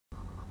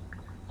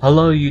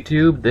Hello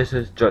YouTube, this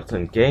is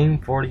Judson Game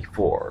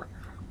 44,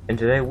 and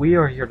today we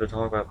are here to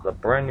talk about the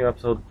brand new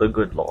episode, The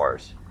Good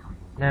Lars.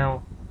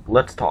 Now,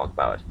 let's talk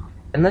about it.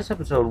 In this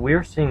episode, we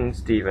are seeing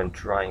Steven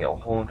trying a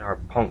whole entire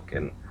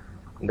pumpkin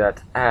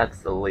that's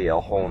actually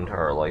a whole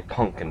entire,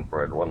 pumpkin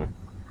bread one.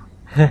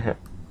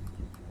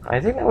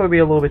 I think that would be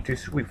a little bit too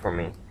sweet for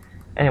me.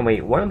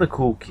 Anyway, one of the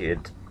cool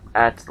kids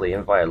actually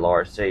invited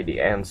Lars, Sadie,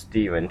 and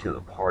Steven to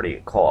the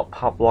party called a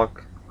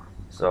potluck.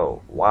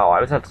 So, wow, I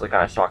was actually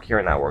kind of shocked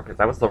hearing that word, because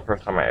that was the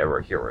first time I ever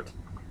hear it.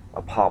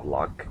 A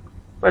potluck.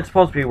 But it's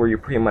supposed to be where you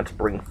pretty much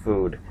bring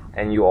food,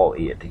 and you all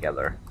eat it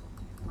together.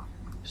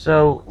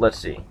 So, let's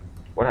see.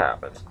 What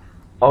happens?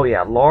 Oh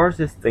yeah, Lars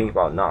is thinking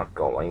about not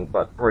going,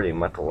 but pretty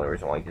much the only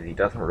reason why, because he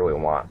doesn't really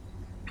want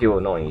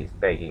people knowing he's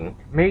baking.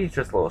 Maybe he's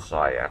just a little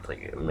shy,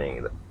 actually,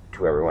 admitting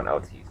to everyone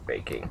else he's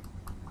baking.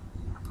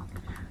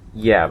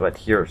 Yeah, but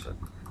here's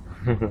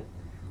it.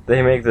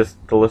 They make this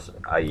delicious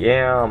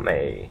yam,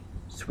 a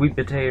sweet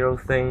potato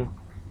thing.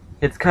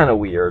 It's kind of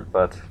weird,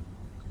 but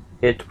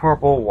it's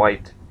purple,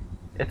 white.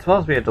 It's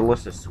supposed to be a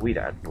delicious sweet,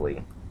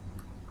 actually.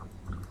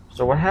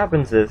 So what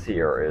happens is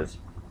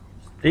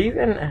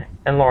Steven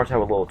and Lars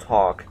have a little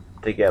talk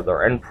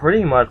together, and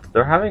pretty much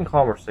they're having a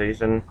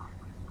conversation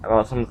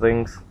about some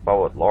things, about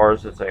what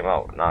Lars is saying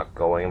about not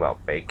going,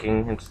 about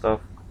baking and stuff.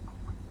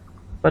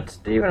 But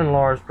Steven and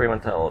Lars pretty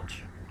much had a little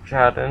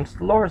chat, and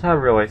Lars had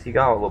realized he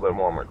got a little bit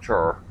more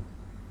mature.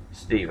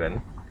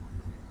 Steven.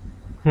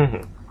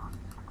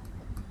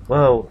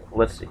 Well,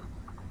 let's see.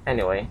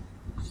 Anyway,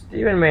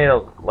 Steven made a,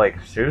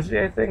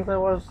 sushi, I think that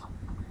was.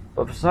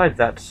 But besides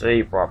that,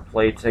 Sadie brought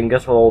plates, and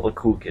guess what all the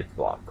cool kids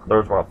brought? There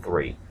was about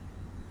 3.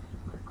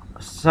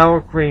 Sour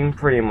cream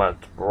pretty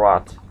much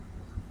brought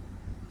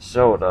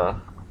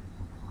soda.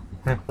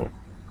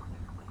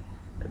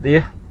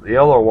 The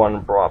other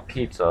one brought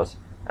pizzas,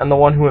 and the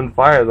one who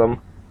invited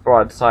them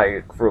brought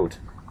psychic fruit.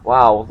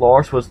 Wow,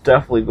 Lars was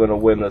definitely going to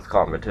win this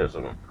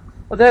competition.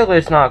 Well, technically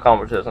it's not a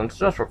competition, it's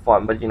just for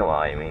fun, but you know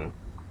what I mean.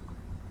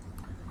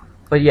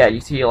 But yeah, you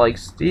see,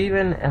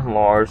 Steven and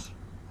Lars,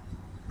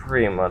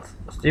 pretty much,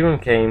 Steven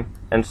came,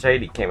 and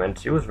Sadie came in.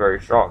 She was very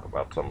shocked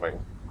about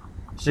something.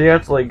 She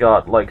actually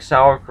got,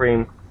 sour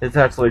cream. It's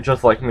actually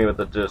just like me with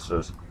the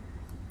dishes.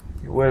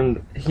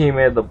 When she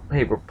made the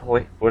paper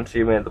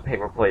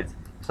plates,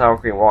 sour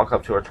cream walked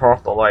up to her, turned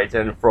off the lights,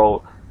 and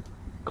throw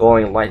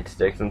glowing light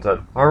sticks and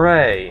said,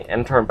 "Hooray!"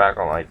 and turned back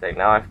on light thing.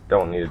 Now I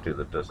don't need to do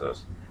the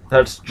dishes.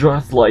 That's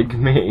just like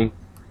me.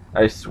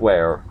 I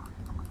swear.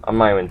 I'm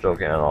not even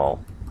joking at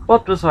all.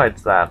 But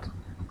besides that,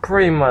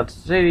 pretty much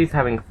Sadie's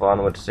having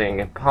fun with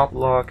singing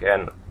potluck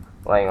and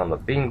laying on the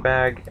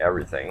beanbag,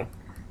 everything,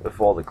 with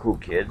all the cool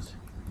kids.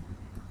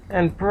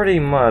 And pretty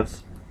much,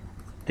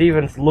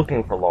 Steven's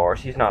looking for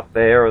Lars. He's not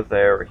there,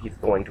 he's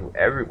going to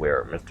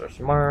everywhere, Mr.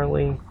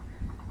 Smiley.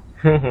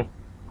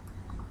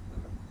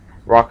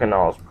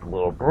 Rock'n'All's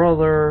little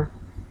brother.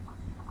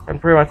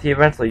 And pretty much he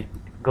eventually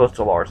goes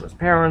to Lars's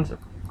parents.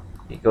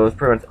 He goes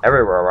pretty much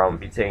everywhere around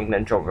beating,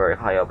 then jump very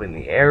high up in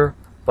the air.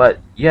 But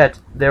yet,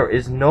 there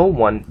is no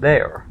one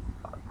there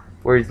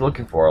where he's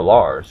looking for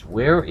Lars.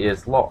 Where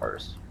is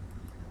Lars?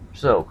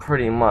 So,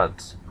 pretty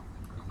much,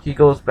 he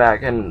goes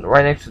back, and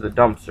right next to the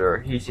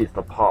dumpster, he sees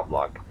the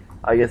potluck.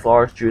 I guess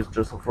Lars chose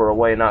just for a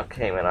way not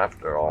came in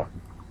after all.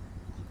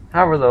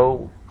 However,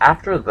 though,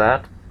 after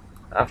that,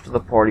 after the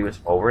party was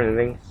over and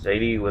everything,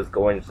 Sadie was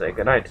going to say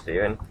goodnight,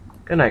 Steven.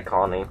 Goodnight,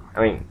 Connie.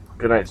 I mean,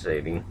 goodnight,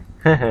 Sadie.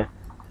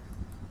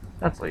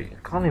 Actually,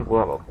 Connie will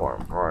have a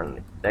part in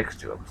the next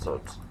 2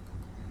 episodes.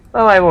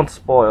 Well, I won't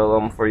spoil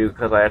them for you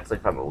because I actually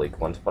found the leaked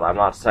ones, but I'm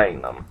not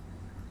saying them.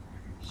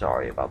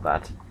 Sorry about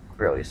that.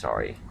 Really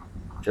sorry.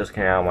 Just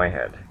came out of my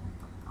head.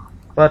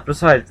 But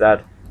besides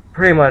that,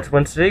 pretty much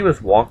when Sadie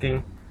was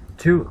walking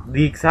to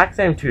the exact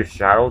same 2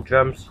 shadow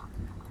gems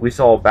we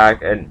saw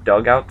back in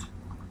Dugout,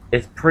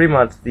 it's pretty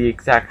much the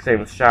exact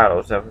same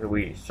shadows that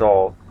we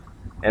saw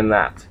in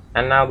that.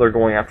 And now they're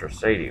going after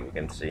Sadie, we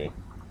can see.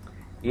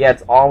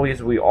 Yet,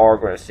 always we are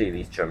going to see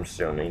these gems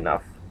soon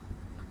enough.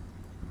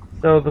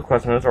 So the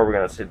question is, are we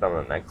going to see them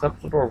in the next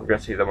episode, or are we going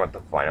to see them at the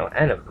final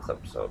end of this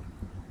episode?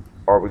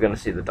 Are we going to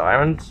see the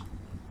diamonds,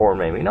 or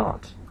maybe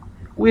not?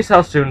 We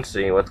shall soon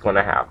see what's going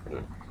to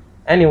happen.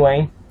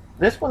 Anyway,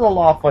 this was a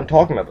lot of fun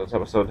talking about this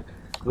episode.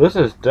 This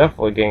is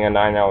definitely getting a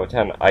 9 out of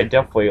 10. I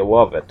definitely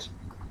love it.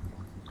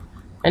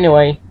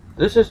 Anyway,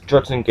 this is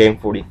Judson Game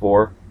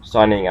 44,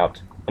 signing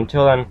out.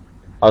 Until then,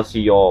 I'll see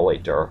you all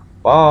later.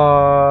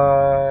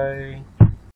 Bye!